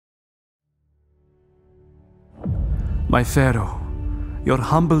My Pharaoh, your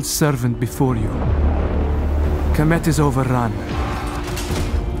humble servant before you. Kemet is overrun.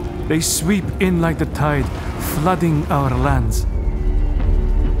 They sweep in like the tide, flooding our lands.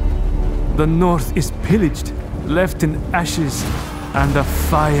 The north is pillaged, left in ashes, and the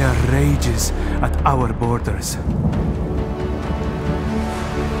fire rages at our borders.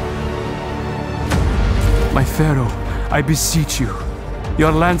 My Pharaoh, I beseech you,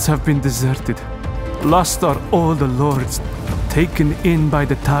 your lands have been deserted. Lost are all the lords, taken in by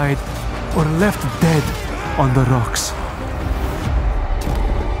the tide, or left dead on the rocks.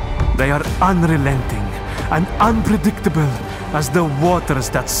 They are unrelenting and unpredictable as the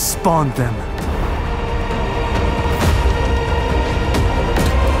waters that spawned them.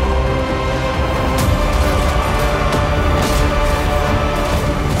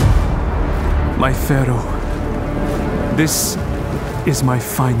 My Pharaoh, this is my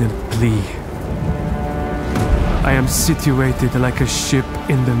final plea. I am situated like a ship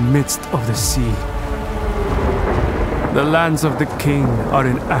in the midst of the sea. The lands of the king are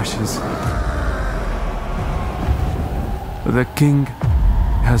in ashes. The king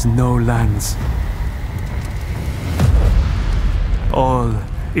has no lands. All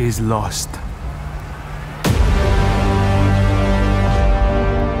is lost.